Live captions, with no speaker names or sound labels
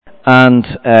and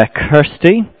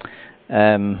Kirsty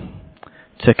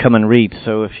to come and read.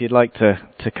 So if you'd like to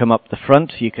come up the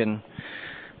front, you can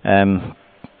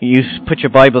put your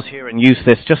Bibles here and use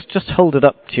this. Just hold it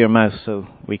up to your mouth so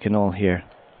we can all hear.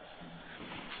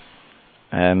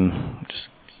 Just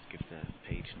give the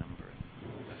page number.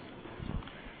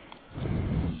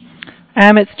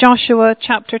 It's Joshua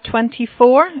chapter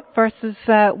 24, verses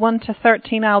 1 to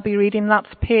 13. I'll be reading. That's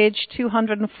page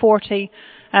 240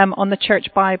 on the church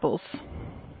Bibles.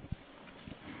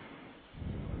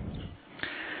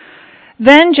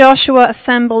 Then Joshua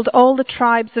assembled all the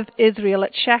tribes of Israel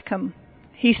at Shechem.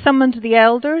 He summoned the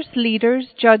elders, leaders,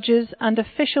 judges, and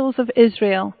officials of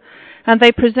Israel, and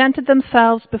they presented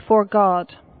themselves before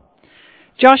God.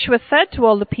 Joshua said to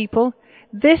all the people,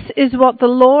 "This is what the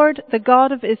Lord, the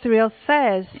God of Israel,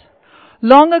 says.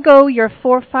 Long ago your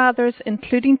forefathers,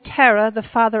 including Terah, the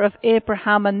father of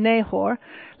Abraham and Nahor,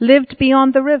 lived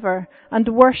beyond the river and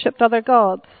worshipped other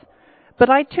gods. But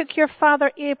I took your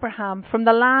father Abraham from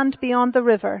the land beyond the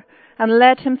river and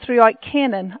led him throughout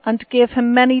Canaan and gave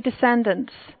him many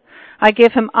descendants. I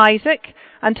gave him Isaac,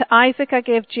 and to Isaac I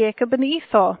gave Jacob and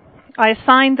Esau. I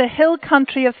assigned the hill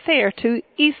country of Seir to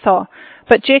Esau,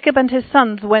 but Jacob and his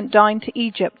sons went down to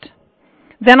Egypt.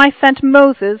 Then I sent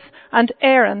Moses and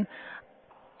Aaron,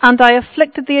 and I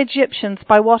afflicted the Egyptians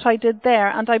by what I did there,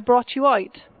 and I brought you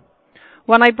out.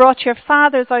 When I brought your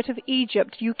fathers out of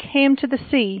Egypt, you came to the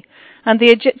sea, and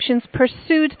the Egyptians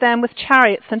pursued them with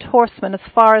chariots and horsemen as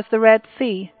far as the Red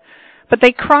Sea. But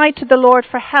they cried to the Lord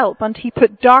for help, and he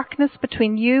put darkness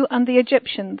between you and the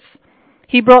Egyptians.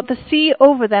 He brought the sea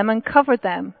over them and covered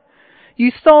them.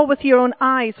 You saw with your own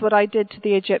eyes what I did to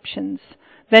the Egyptians.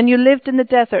 Then you lived in the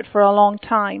desert for a long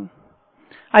time.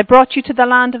 I brought you to the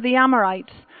land of the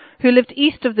Amorites, who lived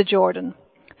east of the Jordan.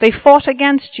 They fought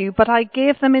against you, but I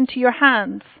gave them into your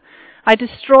hands. I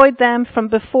destroyed them from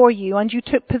before you, and you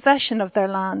took possession of their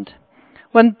land.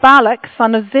 When Balak,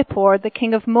 son of Zippor, the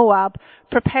king of Moab,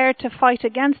 prepared to fight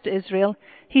against Israel,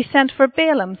 he sent for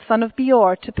Balaam, son of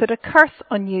Beor, to put a curse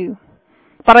on you.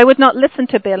 But I would not listen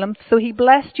to Balaam, so he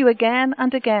blessed you again,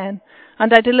 and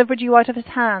I delivered you out of his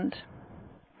hand.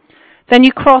 Then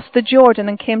you crossed the Jordan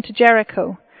and came to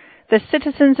Jericho. The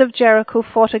citizens of Jericho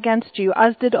fought against you,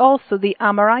 as did also the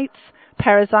Amorites,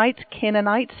 Perizzites,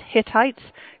 Canaanites, Hittites,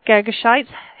 Girgashites,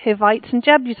 Hivites, and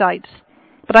Jebusites.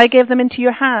 But I gave them into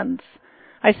your hands.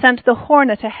 I sent the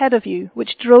hornet ahead of you,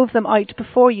 which drove them out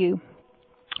before you.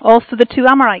 Also the 2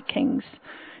 Amorite kings.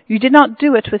 You did not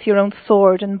do it with your own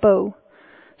sword and bow.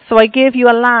 So I gave you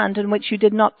a land in which you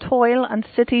did not toil, and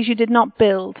cities you did not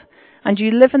build, and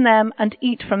you live in them and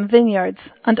eat from vineyards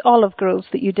and olive groves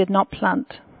that you did not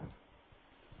plant."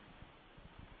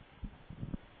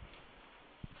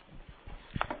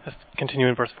 Let's continue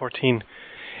in verse 14.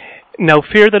 "Now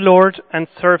fear the Lord and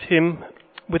serve him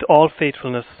with all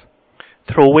faithfulness.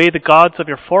 Throw away the gods of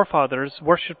your forefathers,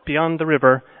 worshipped beyond the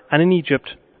river and in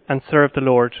Egypt, and serve the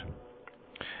Lord.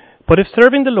 But if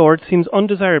serving the Lord seems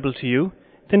undesirable to you,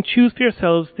 then choose for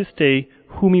yourselves this day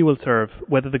whom you will serve,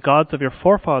 whether the gods of your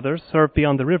forefathers served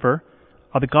beyond the river,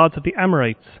 or the gods of the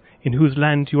Amorites, in whose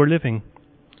land you are living.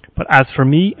 But as for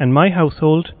me and my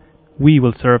household, we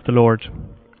will serve the Lord."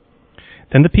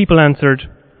 Then the people answered,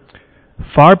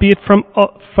 "Far be it from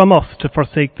us to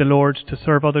forsake the Lord to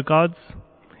serve other gods.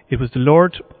 It was the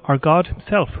Lord our God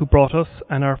himself who brought us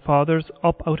and our fathers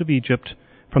up out of Egypt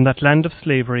from that land of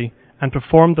slavery and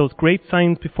performed those great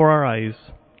signs before our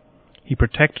eyes. He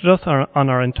protected us on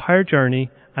our entire journey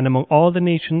and among all the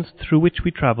nations through which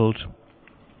we traveled.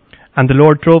 And the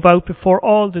Lord drove out before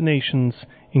all the nations,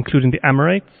 including the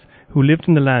Amorites, who lived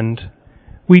in the land.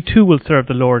 We too will serve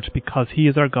the Lord because he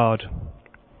is our God."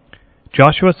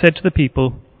 Joshua said to the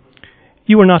people,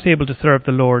 "You are not able to serve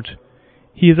the Lord.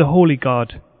 He is a holy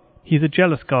God. He is a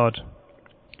jealous God.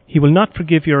 He will not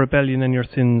forgive your rebellion and your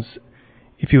sins.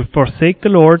 If you forsake the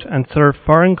Lord and serve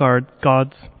foreign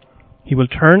gods, he will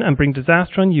turn and bring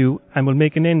disaster on you and will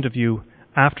make an end of you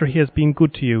after he has been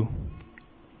good to you."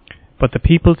 But the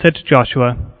people said to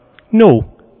Joshua,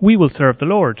 "No, we will serve the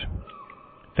Lord."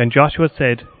 Then Joshua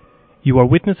said, "You are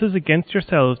witnesses against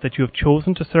yourselves that you have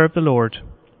chosen to serve the Lord."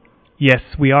 "Yes,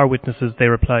 we are witnesses," they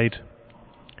replied.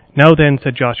 "Now then,"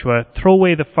 said Joshua, "throw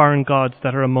away the foreign gods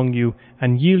that are among you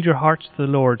and yield your hearts to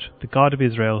the Lord, the God of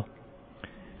Israel."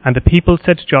 And the people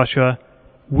said to Joshua,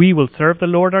 "We will serve the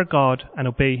Lord our God and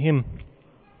obey him."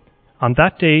 On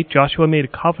that day Joshua made a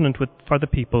covenant for the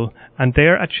people, and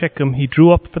there at Shechem he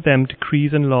drew up for them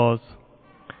decrees and laws.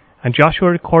 And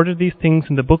Joshua recorded these things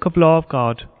in the book of law of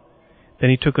God. Then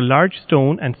he took a large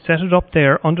stone and set it up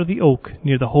there under the oak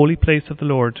near the holy place of the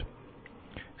Lord.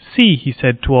 "See," he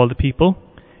said to all the people,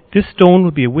 This stone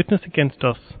will be a witness against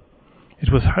us.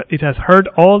 It has heard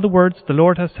all the words the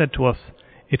Lord has said to us.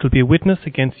 It will be a witness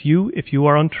against you if you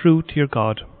are untrue to your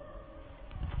God.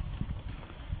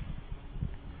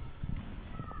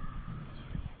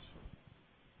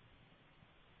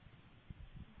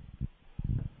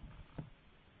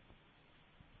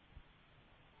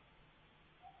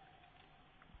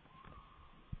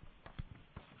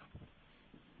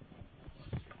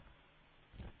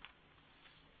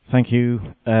 Thank you,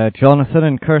 Jonathan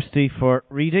and Kirsty, for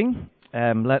reading.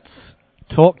 Let's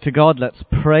talk to God. Let's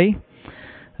pray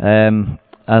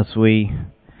as we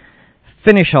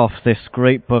finish off this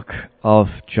great book of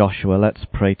Joshua. Let's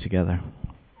pray together.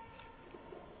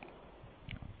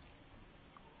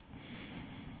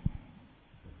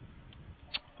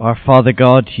 Our Father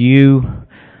God, you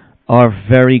are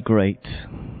very great.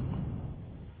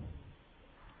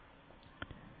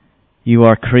 You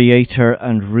are creator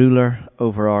and ruler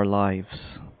over our lives.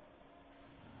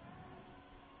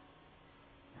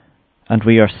 And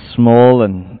we are small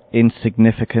and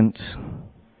insignificant.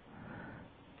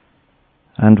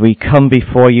 And we come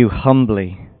before you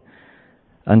humbly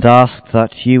and ask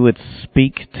that you would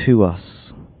speak to us.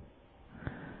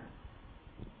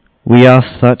 We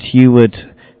ask that you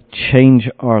would change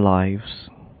our lives.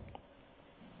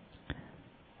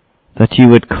 That you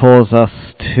would cause us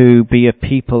to be a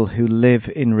people who live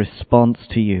in response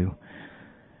to you,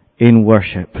 in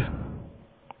worship.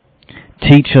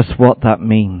 Teach us what that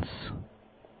means.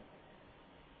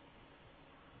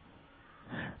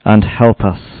 And help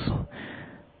us.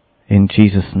 In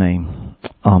Jesus' name.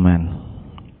 Amen.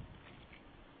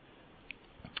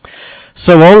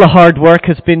 So all the hard work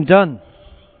has been done.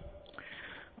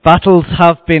 Battles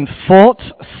have been fought,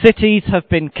 cities have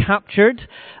been captured,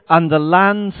 and the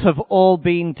lands have all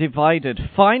been divided.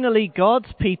 Finally,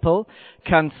 God's people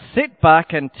can sit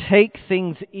back and take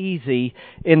things easy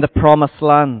in the promised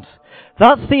land.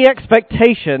 That's the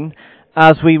expectation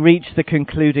as we reach the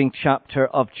concluding chapter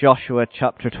of Joshua,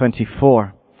 chapter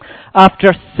 24.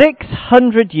 After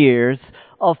 600 years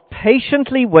of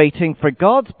patiently waiting for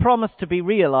God's promise to be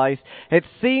realized, it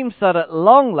seems that at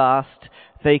long last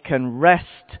they can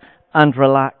rest and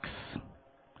relax.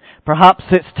 Perhaps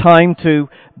it's time to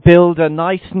build a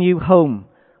nice new home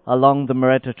along the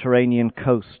Mediterranean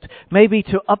coast. Maybe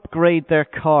to upgrade their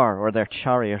car or their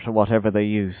chariot or whatever they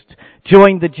used.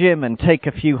 Join the gym and take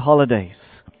a few holidays.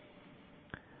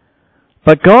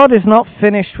 But God is not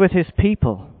finished with his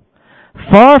people.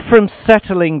 Far from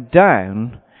settling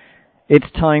down,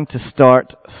 it's time to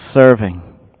start serving.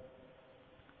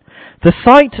 The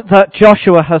site that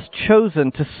Joshua has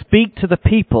chosen to speak to the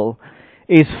people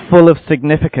is full of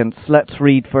significance. Let's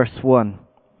read verse 1.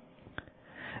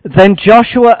 Then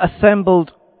Joshua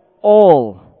assembled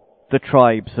all the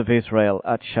tribes of Israel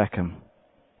at Shechem.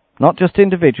 Not just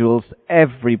individuals,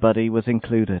 everybody was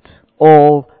included.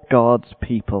 All God's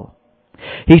people.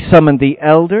 He summoned the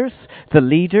elders, the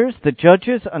leaders, the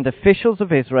judges and officials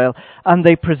of Israel, and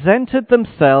they presented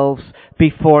themselves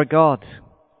before God.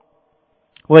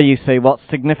 Well, you say, what's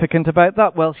significant about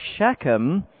that? Well,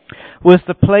 Shechem was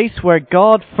the place where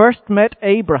God first met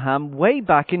Abraham way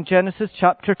back in Genesis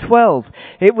chapter 12.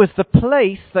 It was the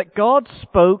place that God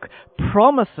spoke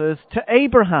promises to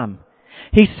Abraham.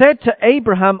 He said to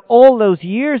Abraham all those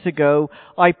years ago,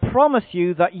 I promise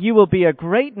you that you will be a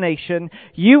great nation,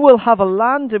 you will have a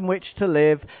land in which to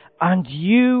live, and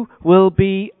you will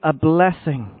be a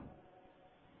blessing.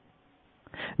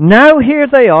 Now here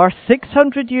they are,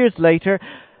 600 years later,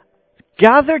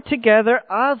 gathered together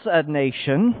as a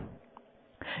nation,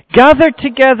 gathered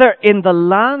together in the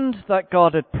land that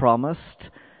God had promised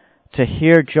to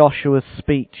hear Joshua's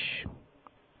speech.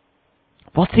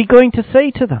 What's he going to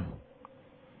say to them?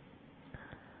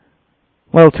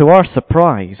 Well, to our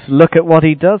surprise, look at what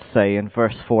he does say in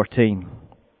verse 14.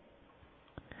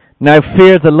 Now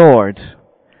fear the Lord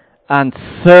and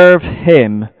serve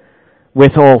him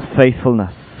with all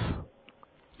faithfulness.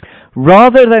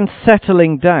 Rather than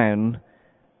settling down,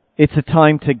 it's a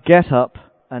time to get up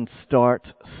and start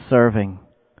serving.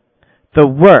 The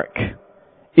work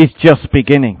is just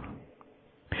beginning.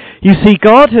 You see,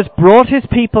 God has brought his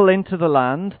people into the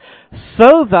land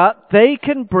so that they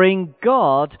can bring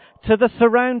God to the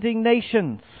surrounding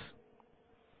nations.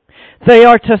 They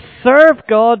are to serve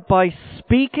God by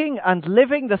speaking and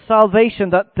living the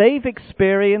salvation that they've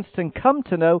experienced and come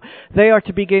to know. They are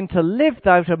to begin to live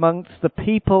out amongst the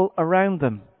people around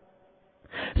them.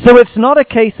 So it's not a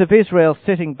case of Israel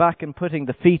sitting back and putting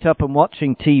the feet up and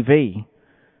watching TV.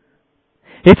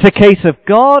 It's a case of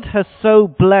God has so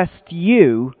blessed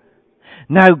you.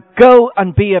 Now go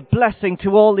and be a blessing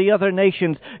to all the other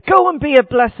nations. Go and be a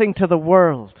blessing to the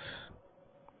world.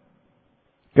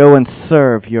 Go and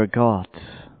serve your God.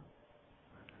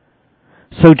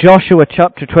 So Joshua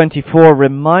chapter 24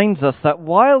 reminds us that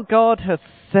while God has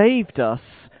saved us,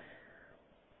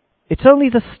 it's only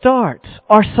the start.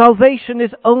 Our salvation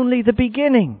is only the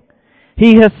beginning.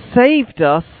 He has saved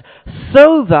us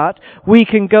so that we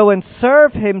can go and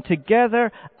serve Him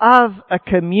together as a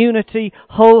community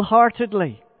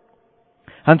wholeheartedly.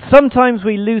 And sometimes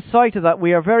we lose sight of that.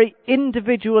 We are very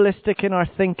individualistic in our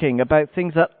thinking about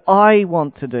things that I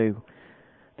want to do.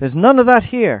 There's none of that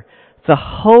here. The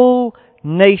whole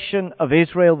nation of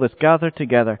Israel was gathered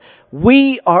together.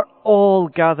 We are all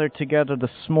gathered together this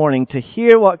morning to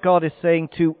hear what God is saying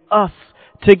to us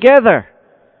together,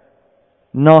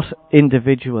 not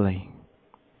individually.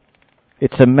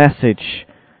 It's a message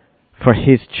for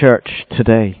His church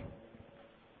today.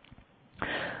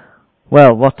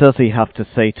 Well, what does He have to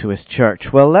say to His church?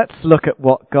 Well, let's look at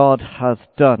what God has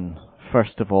done,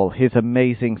 first of all, His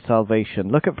amazing salvation.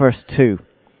 Look at verse 2.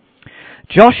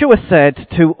 Joshua said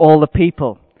to all the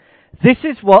people, "This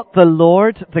is what the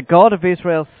Lord, the God of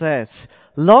Israel, says.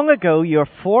 Long ago your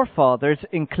forefathers,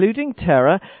 including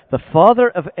Terah, the father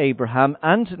of Abraham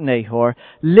and Nahor,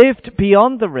 lived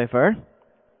beyond the river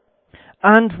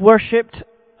and worshipped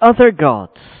other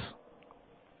gods."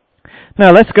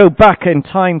 Now let's go back in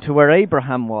time to where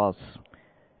Abraham was.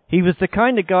 He was the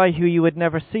kind of guy who you would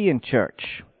never see in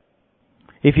church.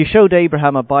 If you showed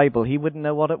Abraham a Bible, he wouldn't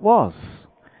know what it was.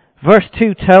 Verse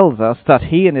 2 tells us that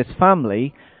he and his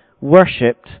family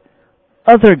worshipped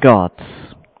other gods.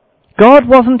 God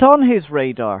wasn't on his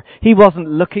radar. He wasn't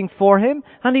looking for him,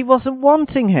 and he wasn't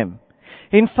wanting him.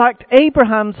 In fact,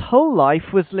 Abraham's whole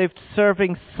life was lived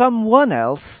serving someone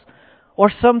else or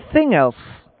something else.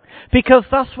 Because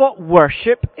that's what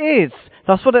worship is.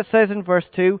 That's what it says in verse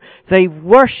 2. They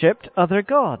worshipped other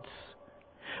gods.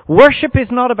 Worship is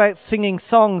not about singing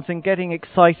songs and getting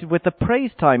excited with the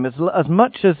praise time as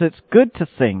much as it's good to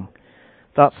sing.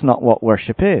 That's not what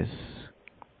worship is.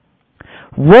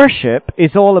 Worship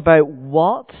is all about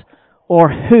what or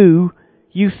who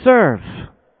you serve.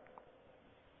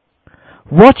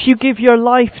 What you give your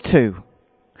life to,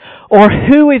 or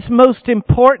who is most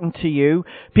important to you,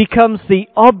 becomes the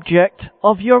object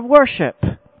of your worship.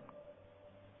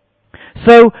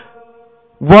 So,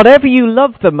 whatever you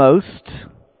love the most,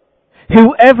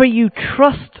 whoever you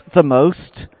trust the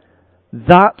most,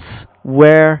 that's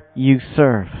where you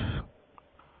serve.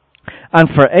 And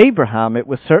for Abraham, it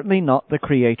was certainly not the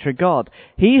Creator God.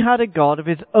 He had a God of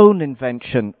his own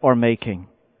invention or making.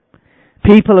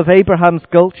 People of Abraham's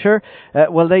culture,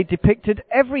 they depicted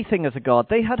everything as a god.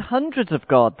 They had hundreds of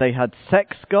gods. They had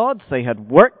sex gods, they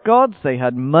had work gods, they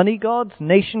had money gods,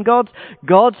 nation gods,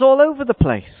 gods all over the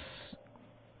place.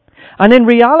 And in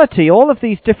reality, all of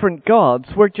these different gods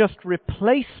were just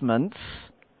replacements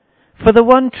for the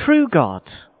one true God.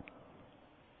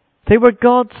 They were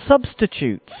God's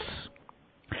substitutes.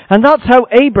 And that's how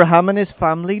Abraham and his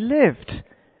family lived.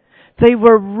 They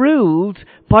were ruled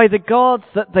by the gods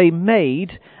that they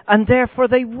made, and therefore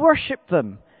they worshipped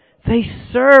them. They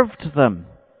served them.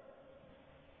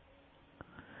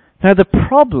 Now the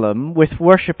problem with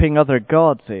worshipping other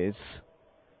gods is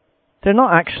they're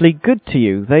not actually good to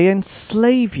you. They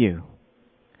enslave you.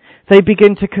 They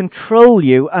begin to control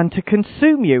you and to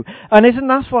consume you. And isn't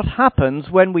that what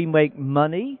happens when we make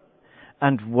money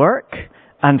and work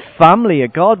and family a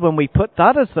god, when we put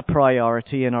that as the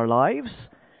priority in our lives?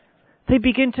 They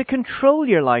begin to control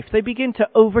your life. They begin to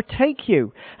overtake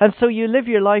you. And so you live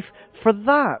your life for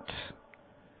that.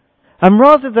 And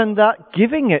rather than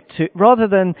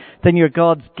your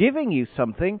gods giving you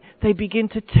something, they begin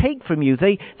to take from you.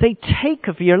 They take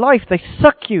of your life. They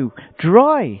suck you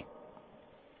dry.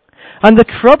 And the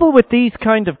trouble with these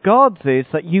kind of gods is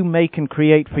that you make and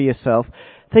create for yourself,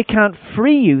 they can't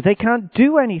free you. They can't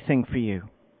do anything for you.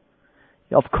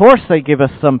 Of course they give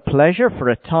us some pleasure for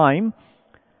a time,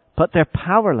 but they're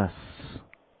powerless.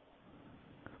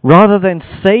 Rather than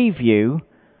save you,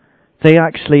 they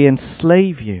actually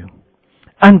enslave you.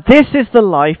 And this is the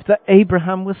life that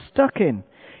Abraham was stuck in.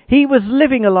 He was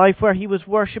living a life where he was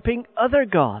worshipping other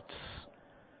gods.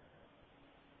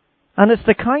 And it's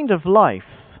the kind of life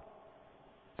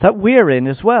that we're in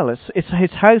as well. It's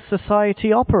how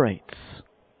society operates.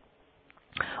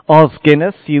 Os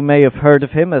Guinness, you may have heard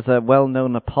of him as a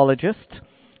well-known apologist,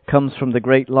 comes from the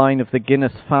great line of the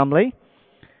Guinness family.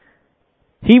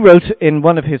 He wrote in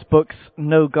one of his books,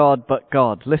 No God But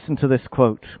God. Listen to this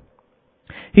quote.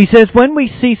 He says, "When we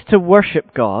cease to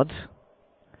worship God,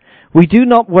 we do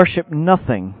not worship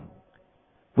nothing,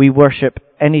 we worship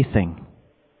anything.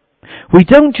 We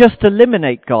don't just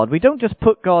eliminate God, we don't just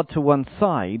put God to one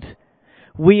side,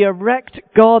 we erect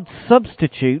God's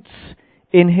substitutes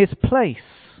in his place.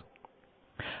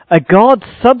 A God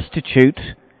substitute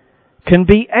can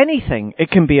be anything. It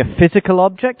can be a physical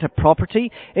object, a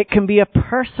property. It can be a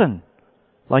person,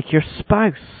 like your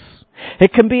spouse.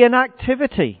 It can be an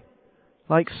activity,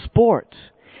 like sport.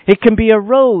 It can be a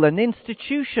role, an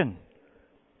institution,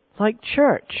 like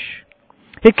church.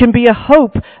 It can be a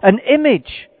hope, an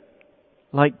image,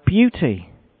 like beauty.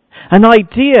 An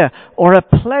idea or a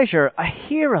pleasure, a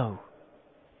hero.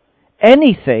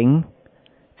 Anything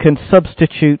can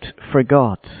substitute for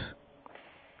God.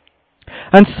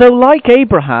 And so, like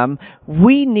Abraham,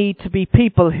 we need to be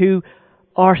people who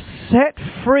are set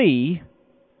free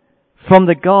from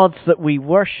the gods that we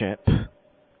worship,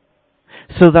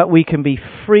 so that we can be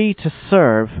free to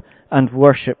serve and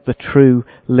worship the true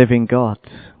living God.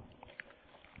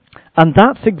 And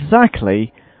that's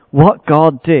exactly what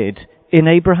God did in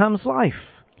Abraham's life.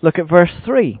 Look at verse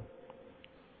 3.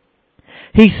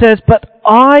 He says, "But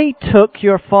I took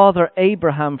your father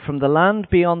Abraham from the land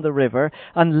beyond the river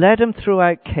and led him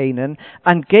throughout Canaan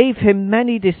and gave him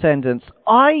many descendants.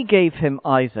 I gave him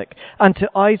Isaac, and to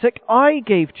Isaac I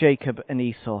gave Jacob and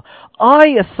Esau. I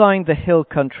assigned the hill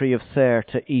country of Seir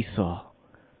to Esau."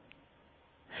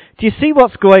 Do you see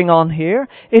what's going on here?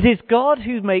 It is God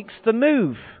who makes the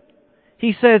move.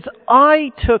 He says,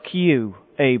 "I took you,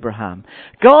 Abraham."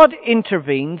 God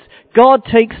intervenes. God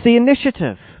takes the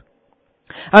initiative.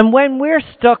 And when we're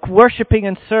stuck worshipping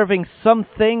and serving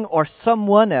something or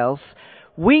someone else,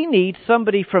 we need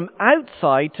somebody from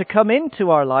outside to come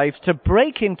into our lives, to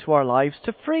break into our lives,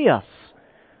 to free us.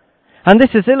 And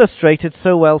this is illustrated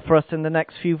so well for us in the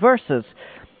next few verses.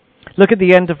 Look at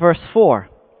the end of verse 4.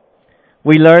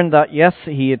 We learn that, yes,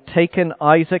 he had taken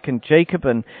Isaac and Jacob,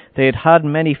 and they had had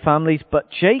many families,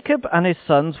 but Jacob and his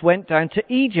sons went down to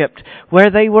Egypt, where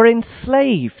they were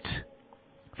enslaved.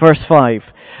 Verse 5,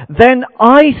 "Then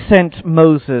I sent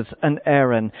Moses and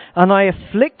Aaron, and I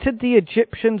afflicted the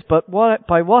Egyptians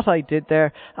by what I did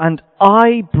there, and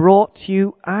I brought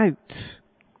you out."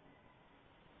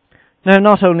 Now,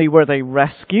 not only were they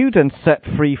rescued and set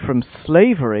free from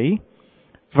slavery,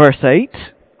 verse 8,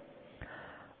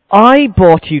 "I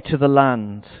brought you to the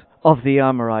land of the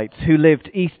Amorites who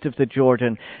lived east of the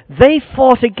Jordan. They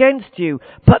fought against you,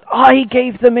 but I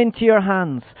gave them into your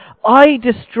hands. I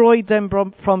destroyed them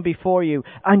from before you,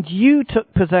 and you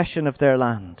took possession of their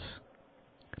land."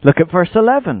 Look at verse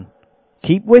 11.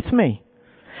 Keep with me.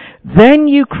 "Then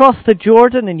you crossed the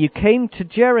Jordan and you came to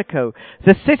Jericho.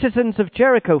 The citizens of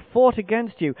Jericho fought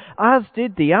against you, as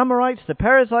did the Amorites, the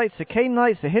Perizzites, the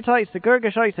Canaanites, the Hittites, the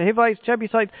Girgashites, the Hivites,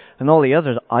 Jebusites, and all the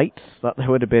other ites that there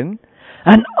would have been.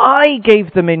 And I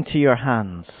gave them into your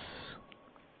hands."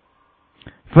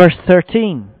 Verse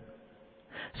 13.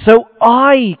 "So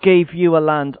I gave you a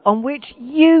land on which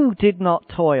you did not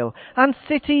toil, and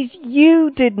cities you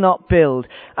did not build,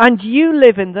 and you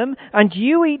live in them, and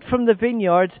you eat from the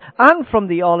vineyards and from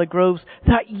the olive groves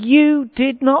that you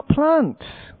did not plant."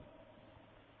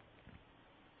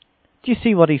 Do you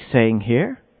see what he's saying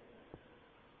here?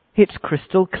 It's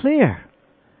crystal clear.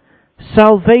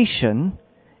 Salvation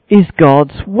is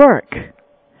God's work.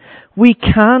 We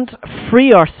can't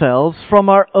free ourselves from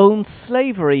our own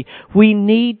slavery. We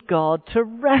need God to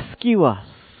rescue us.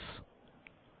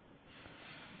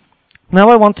 Now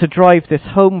I want to drive this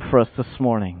home for us this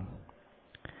morning,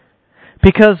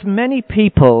 because many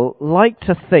people like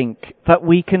to think that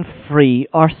we can free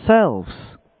ourselves.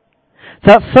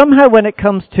 That somehow when it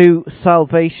comes to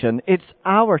salvation, it's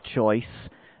our choice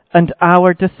and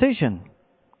our decision.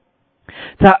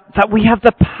 That we have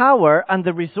the power and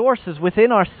the resources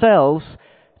within ourselves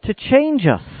to change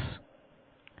us.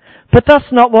 But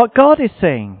that's not what God is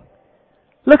saying.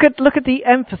 Look at the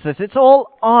emphasis. It's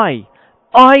all I.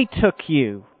 I took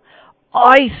you.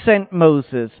 I sent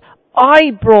Moses.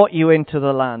 I brought you into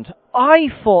the land. I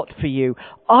fought for you.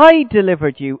 I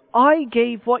delivered you. I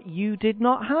gave what you did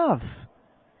not have.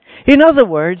 In other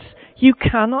words, you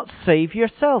cannot save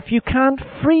yourself. You can't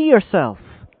free yourself.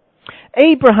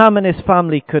 Abraham and his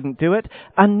family couldn't do it,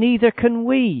 and neither can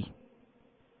we.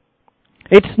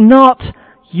 It's not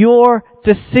your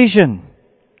decision.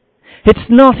 It's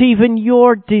not even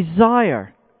your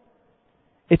desire.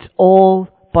 It's all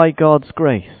by God's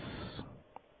grace.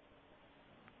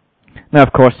 Now,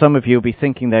 of course, some of you will be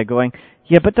thinking there going,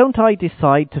 "Yeah, but don't I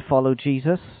decide to follow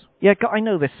Jesus? Yeah, I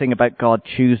know this thing about God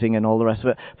choosing and all the rest of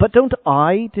it, but don't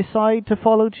I decide to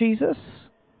follow Jesus?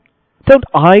 Don't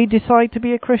I decide to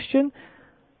be a Christian?"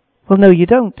 Well, no, you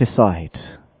don't decide.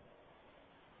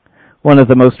 One of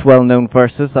the most well-known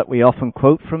verses that we often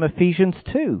quote from Ephesians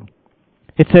 2.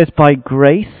 It says, "By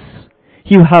grace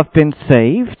you have been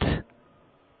saved,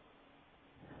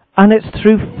 and it's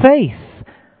through faith.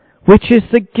 which is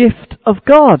the gift of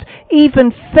God.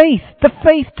 Even faith, the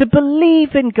faith to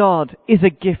believe in God, is a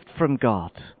gift from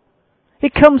God.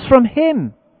 It comes from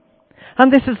Him.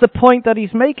 And this is the point that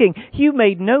he's making. You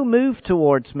made no move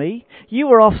towards me. You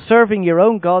were off serving your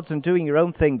own gods and doing your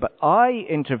own thing, but I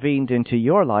intervened into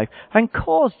your life and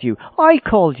caused you. I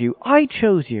called you. I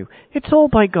chose you. It's all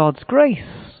by God's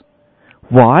grace.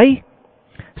 Why?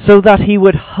 So that He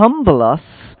would humble us.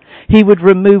 He would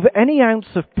remove any ounce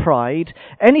of pride,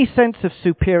 any sense of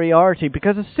superiority,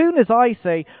 because as soon as I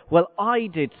say, well, I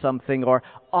did something, or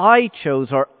I chose,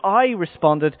 or I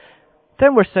responded,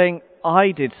 then we're saying,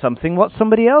 I did something what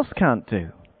somebody else can't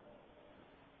do.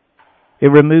 It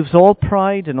removes all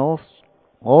pride and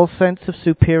all sense of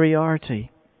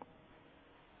superiority.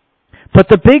 But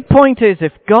the big point is,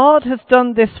 if God has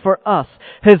done this for us,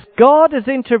 if God has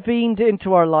intervened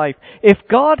into our life, if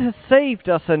God has saved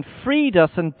us and freed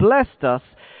us and blessed us,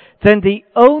 then the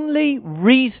only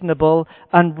reasonable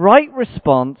and right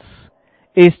response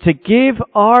is to give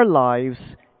our lives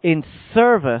in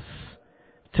service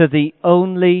to the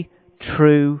only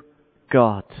true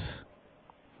God.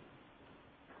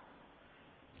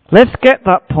 Let's get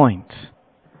that point.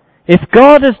 If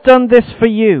God has done this for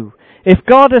you, if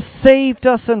God has saved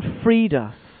us and freed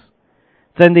us,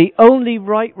 then the only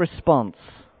right response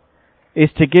is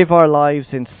to give our lives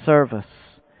in service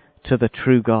to the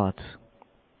true God.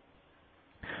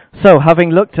 So, having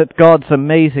looked at God's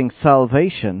amazing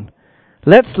salvation,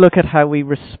 let's look at how we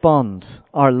respond,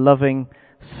 our loving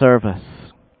service.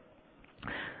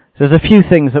 There's a few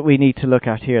things that we need to look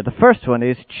at here. The first one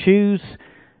is choose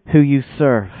who you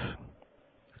serve.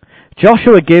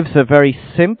 Joshua gives a very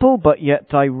simple but yet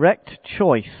direct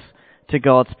choice to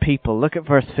God's people. Look at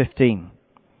verse 15.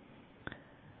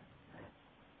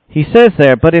 He says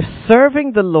there, "But if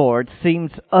serving the Lord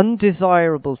seems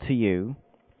undesirable to you,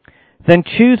 then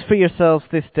choose for yourselves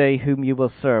this day whom you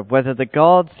will serve, whether the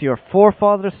gods your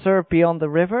forefathers served beyond the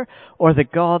river or the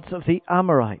gods of the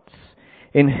Amorites,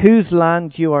 in whose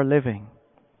land you are living.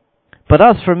 But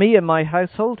as for me and my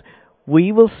household,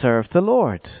 we will serve the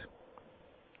Lord."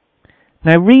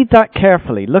 Now read that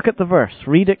carefully. Look at the verse.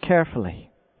 Read it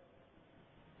carefully.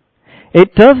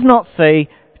 It does not say,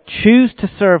 choose to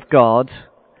serve God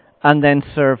and then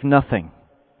serve nothing.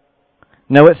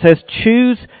 No, it says,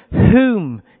 choose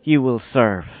whom you will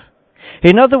serve.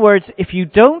 In other words, if you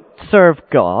don't serve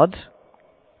God,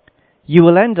 you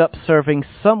will end up serving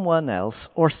someone else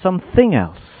or something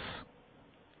else.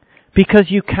 Because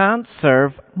you can't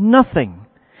serve nothing.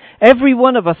 Every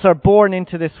one of us are born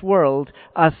into this world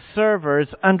as servers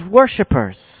and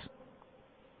worshippers.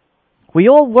 We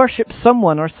all worship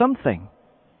someone or something.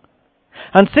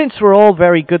 And since we're all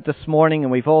very good this morning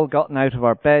and we've all gotten out of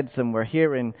our beds and we're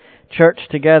here in church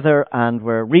together and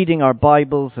we're reading our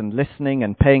Bibles and listening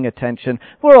and paying attention,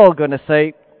 we're all going to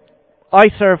say, I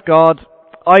serve God,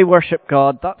 I worship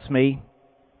God, that's me.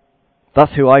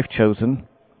 That's who I've chosen.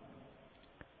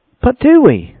 But do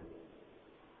we?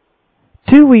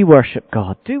 Do we worship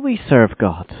God? Do we serve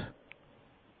God?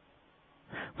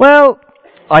 Well,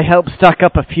 I help stack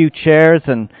up a few chairs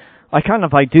and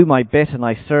I do my bit and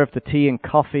I serve the tea and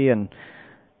coffee and,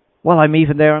 well, I'm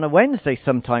even there on a Wednesday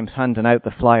sometimes handing out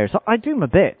the flyers. I do my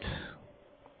bit.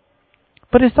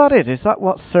 But is that it? Is that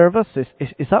what service is?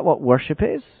 Is that what worship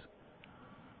is?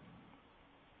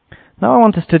 Now I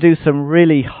want us to do some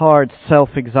really hard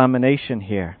self-examination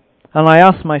here. And I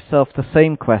ask myself the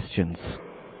same questions.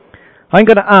 I'm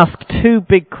going to ask two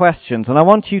big questions and I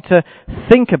want you to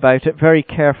think about it very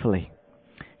carefully.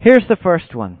 Here's the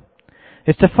first one.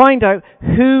 It's to find out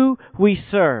who we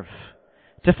serve.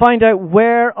 To find out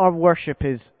where our worship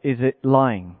is it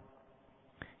lying.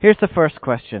 Here's the first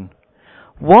question.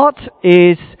 What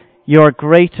is your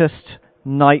greatest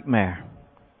nightmare?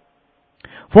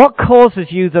 What causes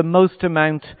you the most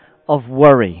amount of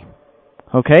worry?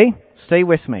 Okay? Stay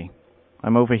with me.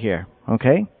 I'm over here.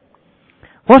 Okay?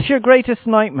 What's your greatest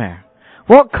nightmare?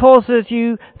 What causes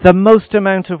you the most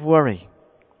amount of worry?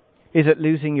 Is it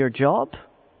losing your job?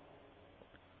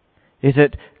 Is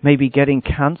it maybe getting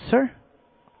cancer?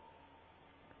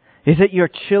 Is it your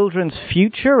children's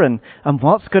future and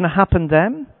what's going to happen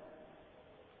then?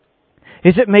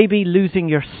 Is it maybe losing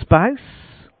your spouse?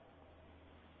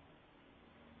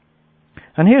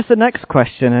 And here's the next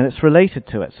question, and it's related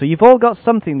to it. So you've all got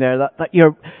something there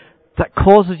that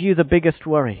causes you the biggest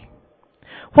worry.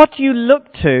 What do you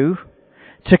look to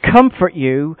comfort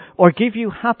you or give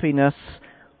you happiness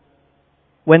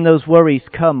when those worries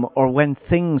come or when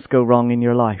things go wrong in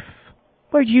your life?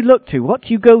 Where do you look to? What do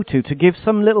you go to give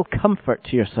some little comfort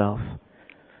to yourself?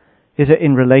 Is it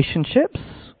in relationships?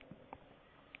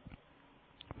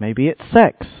 Maybe it's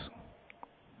sex.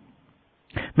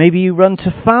 Maybe you run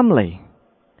to family.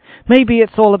 Maybe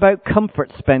it's all about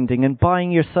comfort spending and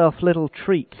buying yourself little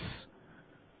treats.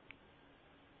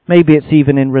 Maybe it's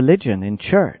even in religion, in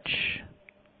church.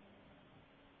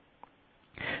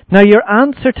 Now, your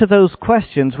answer to those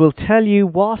questions will tell you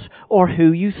what or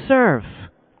who you serve.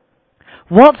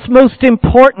 What's most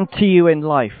important to you in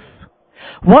life?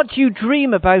 What do you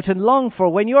dream about and long for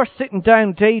when you're sitting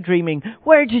down daydreaming?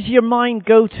 Where does your mind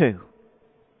go to?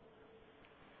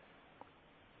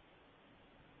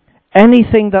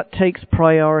 Anything that takes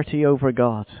priority over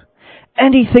God,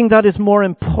 anything that is more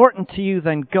important to you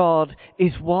than God,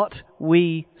 is what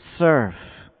we serve.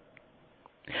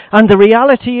 And the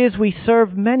reality is we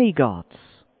serve many gods.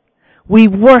 We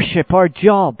worship our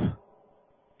job.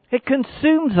 It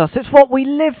consumes us. It's what we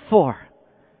live for.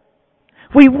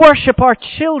 We worship our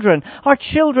children. Our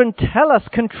children tell us,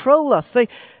 control us.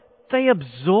 They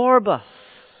absorb us.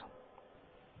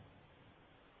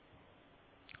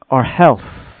 Our health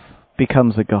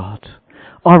becomes a god.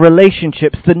 Our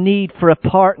relationships, the need for a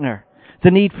partner,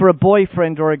 the need for a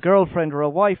boyfriend or a girlfriend or a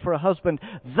wife or a husband,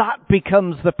 that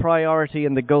becomes the priority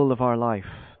and the goal of our life.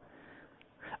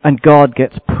 And God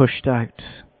gets pushed out.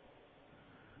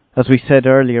 As we said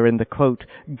earlier in the quote,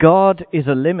 God is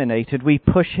eliminated. We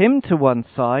push Him to one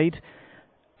side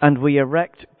and we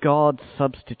erect God's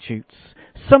substitutes.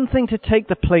 Something to take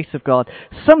the place of God.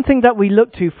 Something that we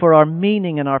look to for our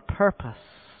meaning and our purpose.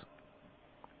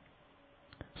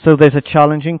 So there's a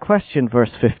challenging question, verse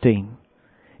 15.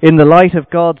 In the light of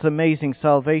God's amazing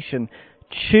salvation,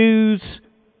 choose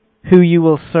who you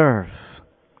will serve.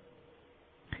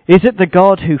 Is it the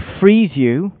God who frees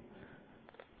you,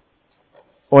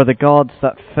 or the gods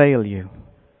that fail you?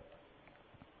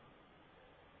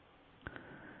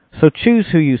 So choose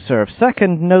who you serve.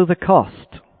 Second, know the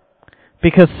cost.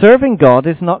 Because serving God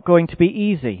is not going to be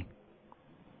easy.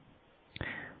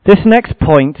 This next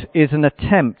point is an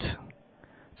attempt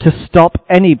to stop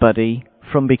anybody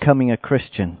from becoming a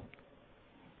Christian.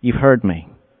 You've heard me.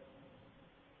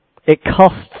 It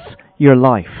costs your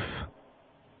life.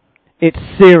 It's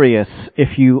serious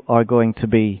if you are going to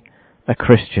be a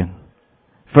Christian.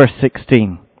 Verse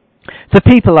 16. The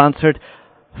people answered,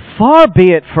 "Far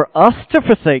be it for us to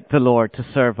forsake the Lord to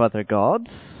serve other gods."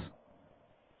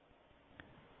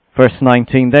 Verse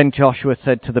 19. Then Joshua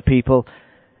said to the people,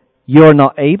 "You're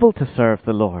not able to serve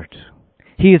the Lord.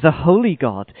 He is a holy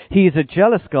God. He is a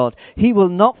jealous God. He will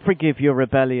not forgive your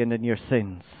rebellion and your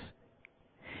sins.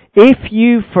 If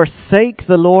you forsake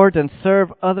the Lord and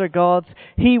serve other gods,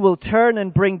 He will turn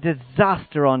and bring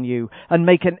disaster on you and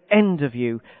make an end of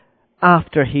you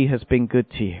after He has been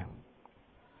good to you."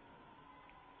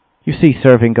 You see,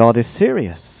 serving God is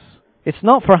serious. It's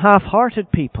not for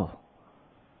half-hearted people.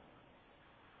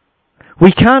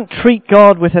 We can't treat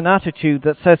God with an attitude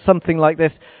that says something like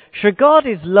this: sure, God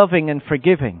is loving and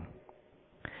forgiving.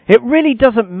 It really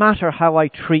doesn't matter how I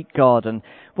treat God. And,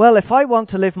 well, if I want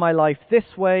to live my life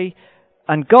this way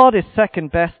and God is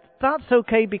second best, that's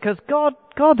okay because God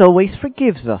always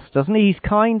forgives us, doesn't He? He's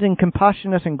kind and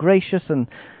compassionate and gracious and...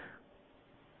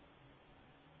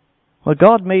 Well,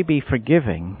 God may be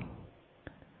forgiving,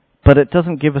 but it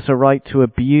doesn't give us a right to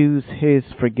abuse His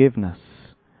forgiveness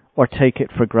or take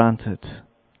it for granted.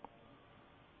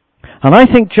 And I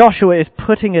think Joshua is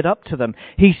putting it up to them.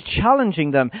 He's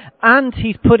challenging them, and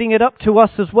he's putting it up to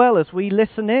us as well as we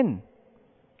listen in.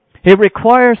 It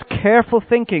requires careful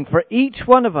thinking for each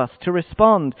one of us to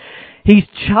respond. He's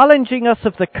challenging us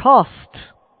of the cost.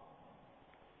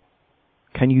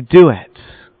 Can you do it?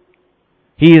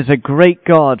 He is a great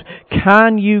God.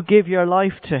 Can you give your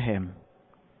life to Him?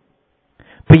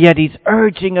 But yet He's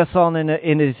urging us on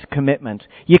in His commitment.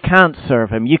 You can't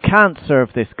serve Him. You can't serve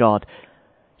this God.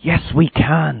 Yes, we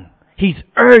can. He's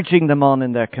urging them on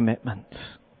in their commitment.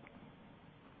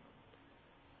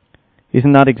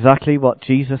 Isn't that exactly what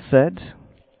Jesus said?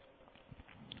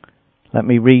 Let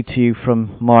me read to you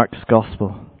from Mark's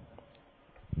Gospel.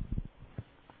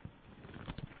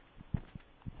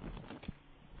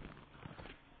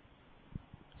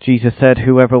 Jesus said,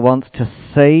 "Whoever wants to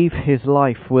save his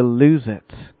life will lose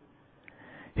it.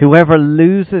 Whoever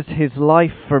loses his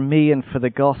life for me and for the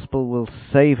gospel will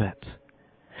save it.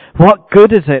 What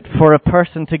good is it for a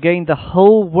person to gain the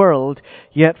whole world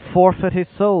yet forfeit his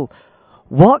soul?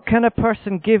 What can a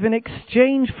person give in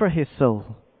exchange for his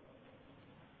soul?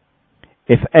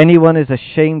 If anyone is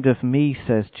ashamed of me,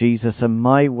 says Jesus, and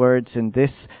my words in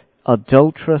this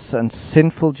adulterous and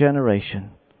sinful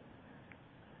generation,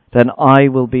 then I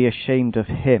will be ashamed of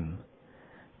him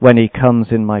when He comes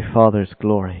in my Father's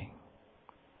glory."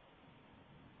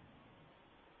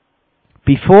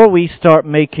 Before we start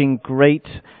making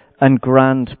great and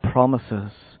grand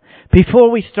promises,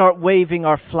 Before we start waving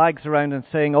our flags around and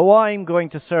saying, oh, I'm going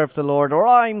to serve the Lord, or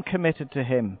I'm committed to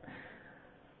Him,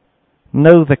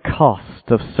 know the cost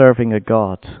of serving a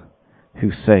God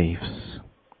who saves.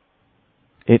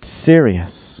 It's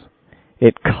serious.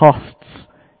 It costs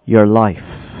your life.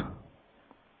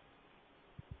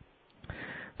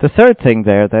 The third thing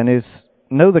there then is,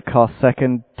 know the cost.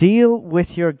 Second, deal with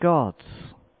your gods.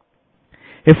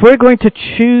 If we're going to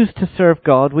choose to serve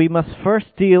God, we must first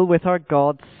deal with our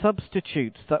God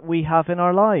substitutes that we have in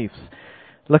our lives.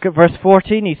 Look at verse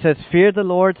 14. He says, fear the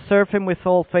Lord, serve Him with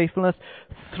all faithfulness,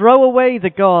 throw away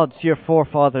the gods your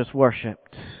forefathers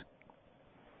worshipped.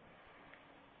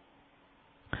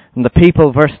 And the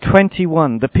people, verse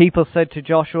 21, the people said to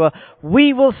Joshua,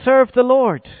 we will serve the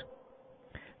Lord.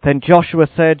 Then Joshua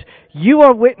said, you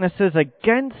are witnesses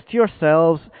against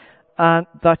yourselves and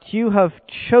that you have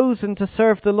chosen to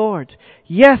serve the Lord.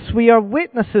 Yes, we are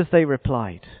witnesses, they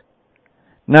replied.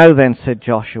 Now then, said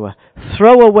Joshua,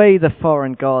 throw away the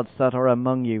foreign gods that are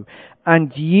among you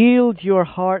and yield your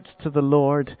hearts to the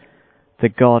Lord, the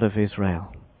God of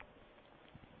Israel.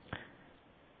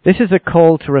 This is a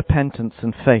call to repentance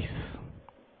and faith.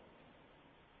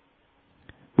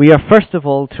 We are first of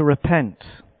all to repent.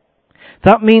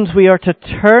 That means we are to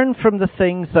turn from the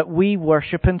things that we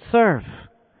worship and serve.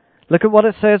 Look at what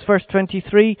it says, verse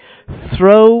 23,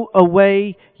 throw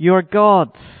away your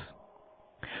gods.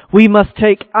 We must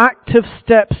take active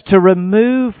steps to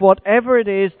remove whatever it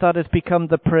is that has become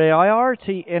the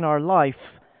priority in our life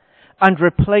and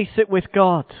replace it with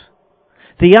God.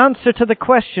 The answer to the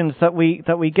questions that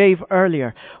we gave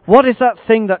earlier. What is that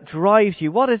thing that drives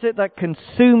you? What is it that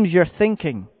consumes your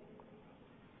thinking?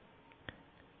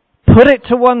 Put it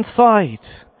to one side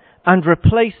and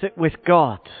replace it with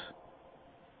God,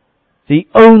 the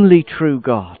only true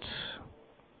God.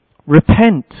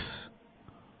 Repent.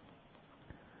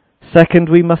 Second,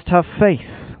 we must have faith.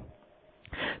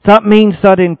 That means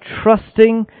that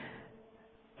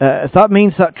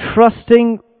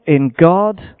trusting in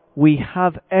God, we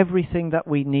have everything that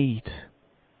we need.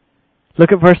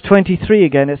 Look at verse 23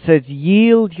 again. It says,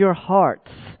 yield your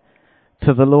hearts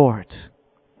to the Lord.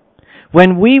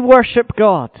 When we worship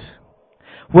God,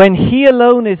 when He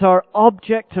alone is our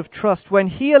object of trust, when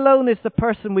He alone is the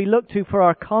person we look to for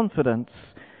our confidence,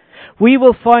 we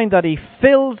will find that He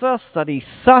fills us, that He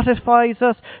satisfies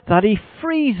us, that He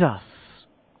frees us.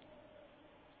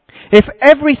 If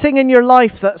everything in your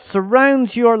life that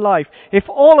surrounds your life, if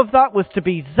all of that was to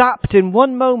be zapped in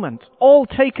one moment, all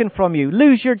taken from you,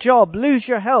 lose your job, lose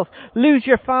your health, lose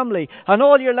your family, and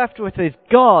all you're left with is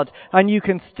God, and you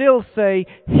can still say,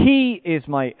 He is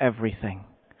my everything.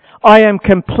 I am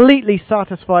completely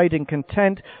satisfied and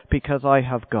content because I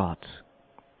have God.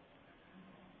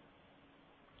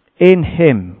 In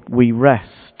Him we rest.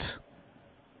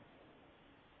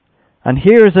 And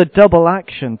here is a double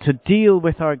action to deal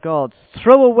with our gods.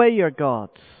 Throw away your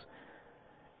gods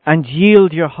and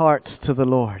yield your hearts to the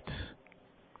Lord.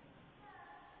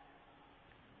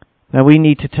 Now we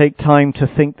need to take time to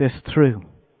think this through.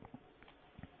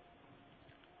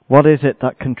 What is it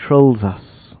that controls us?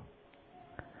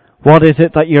 What is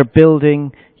it that you're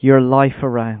building your life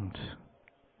around?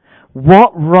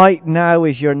 What right now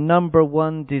is your number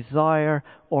one desire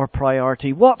or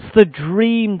priority? What's the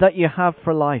dream that you have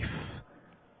for life?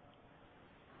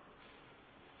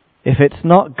 If it's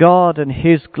not God and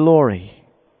His glory,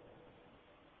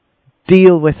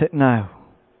 deal with it now.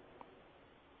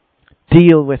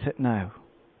 Deal with it now.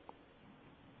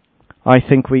 I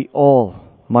think we all,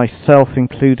 myself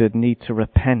included, need to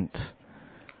repent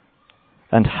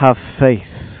and have faith.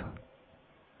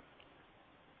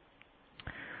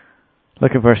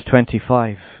 Look at verse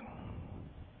 25.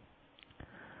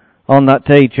 On that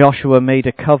day Joshua made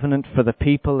a covenant for the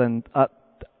people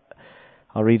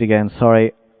I'll read again,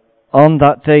 sorry. On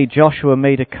that day Joshua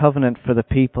made a covenant for the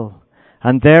people,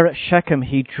 and there at Shechem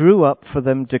he drew up for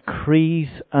them decrees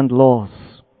and laws.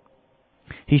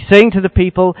 He's saying to the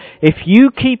people, if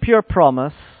you keep your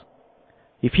promise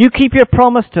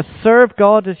to serve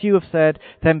God as you have said,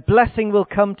 then blessing will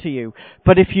come to you.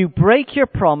 But if you break your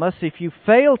promise, if you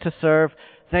fail to serve,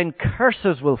 then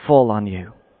curses will fall on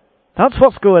you. That's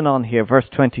what's going on here, verse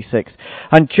 26.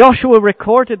 And Joshua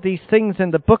recorded these things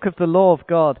in the book of the law of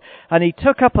God. And he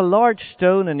took up a large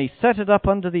stone and he set it up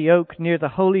under the oak near the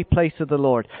holy place of the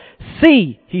Lord.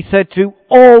 See, he said to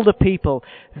all the people,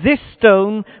 this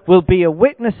stone will be a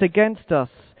witness against us.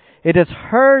 It has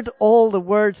heard all the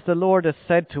words the Lord has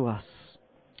said to us.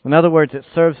 In other words, it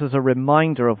serves as a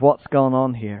reminder of what's gone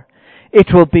on here.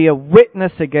 It will be a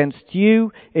witness against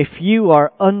you if you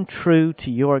are untrue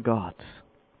to your God.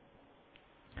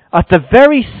 At the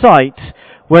very site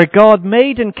where God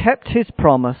made and kept his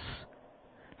promise,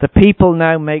 the people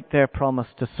now make their promise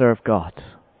to serve God.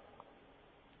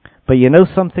 But you know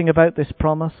something about this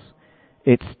promise?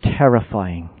 It's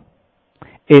terrifying.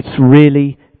 It's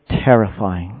really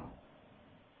terrifying.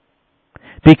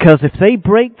 Because if they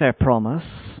break their promise,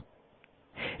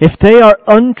 if they are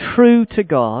untrue to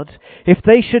God, if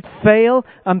they should fail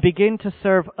and begin to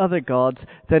serve other gods,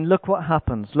 then look what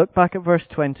happens. Look back at verse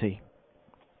 20.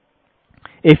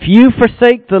 If you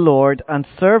forsake the Lord and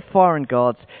serve foreign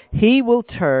gods, he will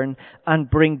turn and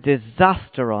bring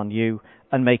disaster on you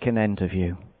and make an end of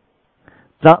you.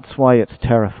 That's why it's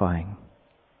terrifying.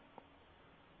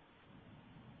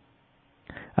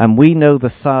 And we know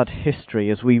the sad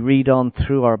history as we read on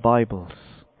through our Bibles.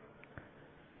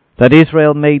 That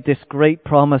Israel made this great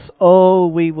promise, oh,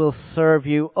 we will serve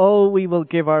you, oh, we will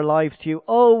give our lives to you,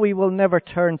 oh, we will never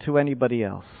turn to anybody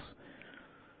else.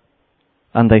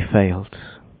 And they failed.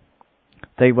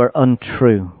 They were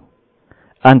untrue.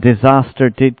 And disaster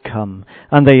did come.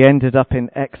 And they ended up in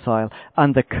exile.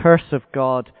 And the curse of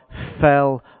God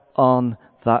fell on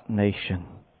that nation.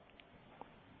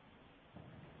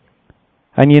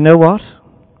 And you know what?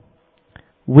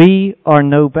 We are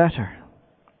no better.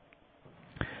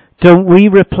 Don't we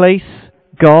replace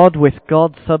God with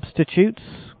God substitutes?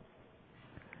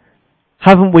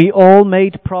 Haven't we all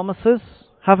made promises?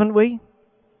 Haven't we?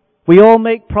 We all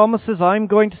make promises, I'm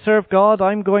going to serve God,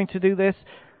 I'm going to do this,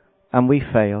 and we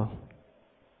fail.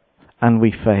 And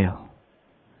we fail.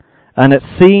 And it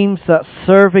seems that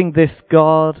serving this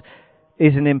God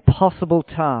is an impossible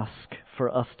task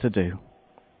for us to do.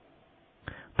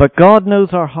 But God knows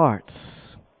our hearts.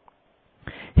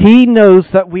 He knows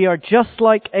that we are just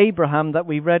like Abraham that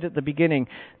we read at the beginning,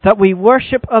 that we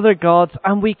worship other gods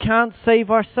and we can't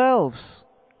save ourselves.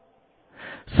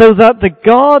 So that the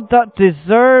God that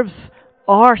deserves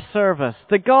our service,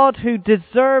 the God who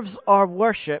deserves our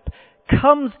worship,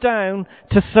 comes down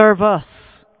to serve us.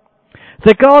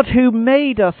 The God who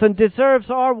made us and deserves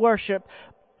our worship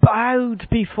bowed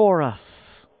before us.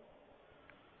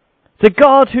 The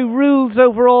God who rules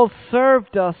over all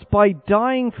served us by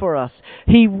dying for us.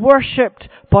 He worshipped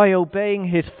by obeying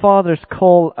his Father's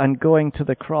call and going to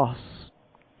the cross.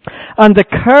 And the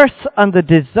curse and the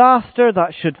disaster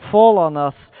that should fall on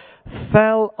us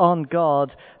fell on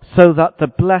God so that the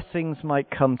blessings might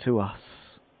come to us.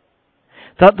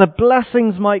 That the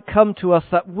blessings might come to us,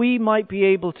 that we might be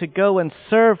able to go and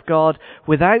serve God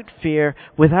without fear,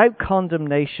 without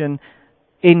condemnation,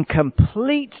 in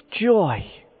complete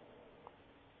joy.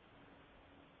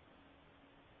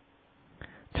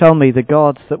 Tell me, the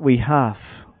gods that we have,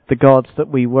 the gods that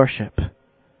we worship,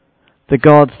 the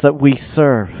gods that we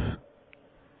serve,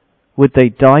 would they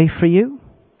die for you?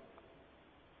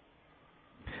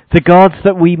 The gods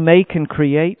that we make and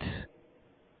create,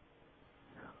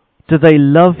 do they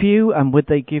love you and would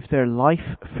they give their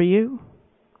life for you?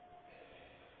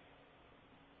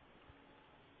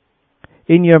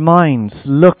 In your minds,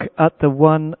 look at the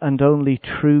one and only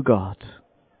true God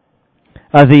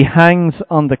as he hangs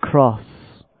on the cross,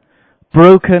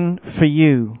 broken for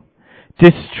you,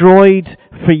 destroyed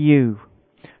for you,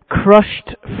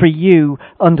 crushed for you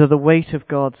under the weight of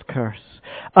God's curse.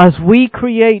 As we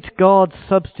create God's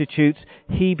substitutes,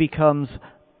 he becomes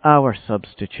our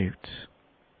substitute.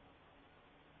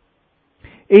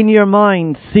 In your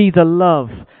mind, see the love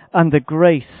and the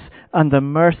grace and the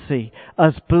mercy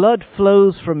as blood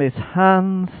flows from his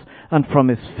hands and from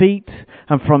his feet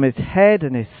and from his head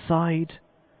and his side.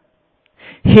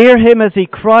 Hear him as he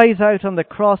cries out on the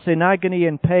cross in agony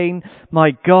and pain,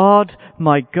 my God,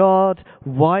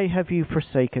 why have you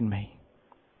forsaken me?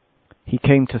 He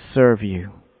came to serve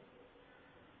you.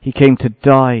 He came to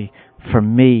die for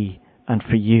me and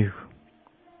for you.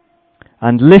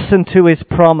 And listen to his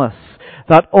promise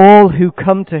that all who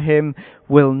come to him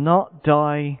will not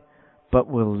die but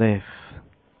will live.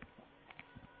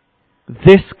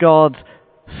 This God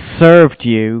served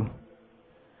you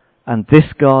and this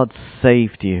God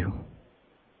saved you.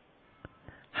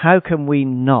 How can we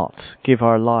not give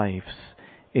our lives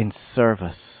in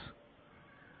service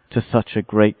to such a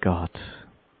great God?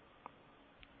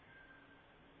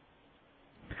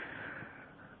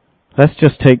 Let's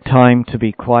just take time to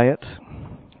be quiet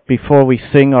before we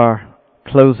sing our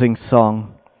closing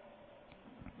song.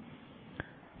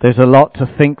 There's a lot to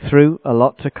think through, a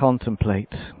lot to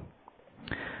contemplate.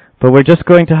 But we're just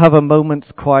going to have a moment's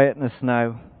quietness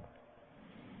now.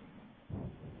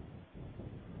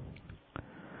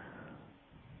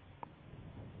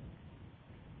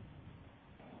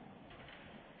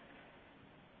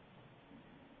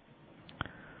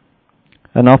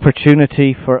 An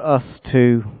opportunity for us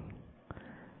to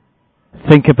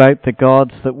Think about the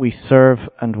gods that we serve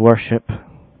and worship.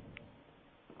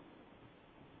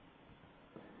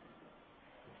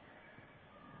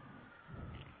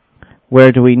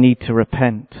 Where do we need to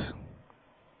repent?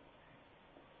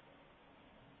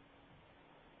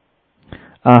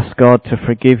 Ask God to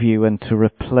forgive you and to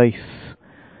replace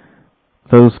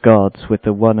those gods with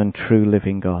the one and true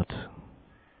living God.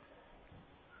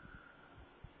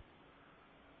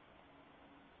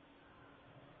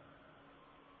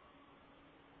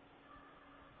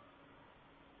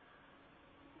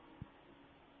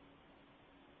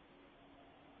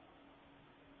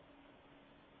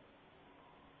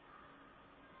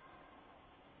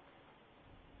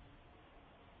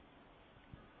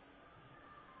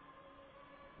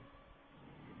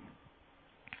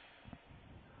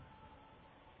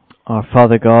 Our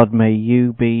Father God, may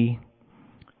you be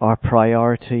our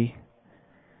priority.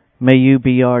 May you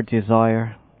be our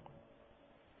desire.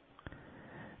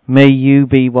 May you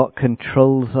be what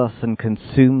controls us and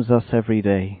consumes us every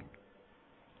day.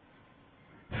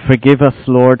 Forgive us,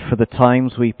 Lord, for the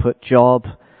times we put job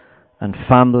and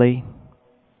family,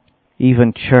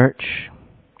 even church,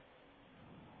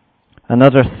 and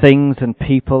other things and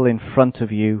people in front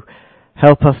of you.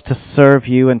 Help us to serve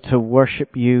you and to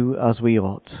worship you as we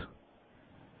ought.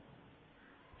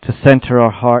 To center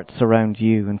our hearts around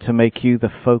you and to make you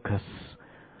the focus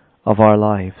of our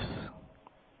lives.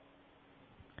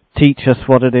 Teach us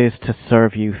what it is to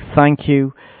serve you. Thank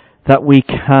you that we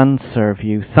can serve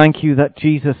you. Thank you that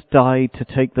Jesus died to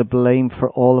take the blame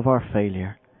for all of our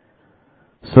failure,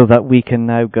 so that we can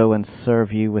now go and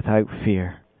serve you without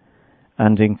fear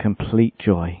and in complete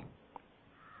joy.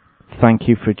 Thank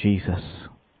you for Jesus.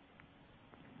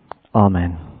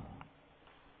 Amen.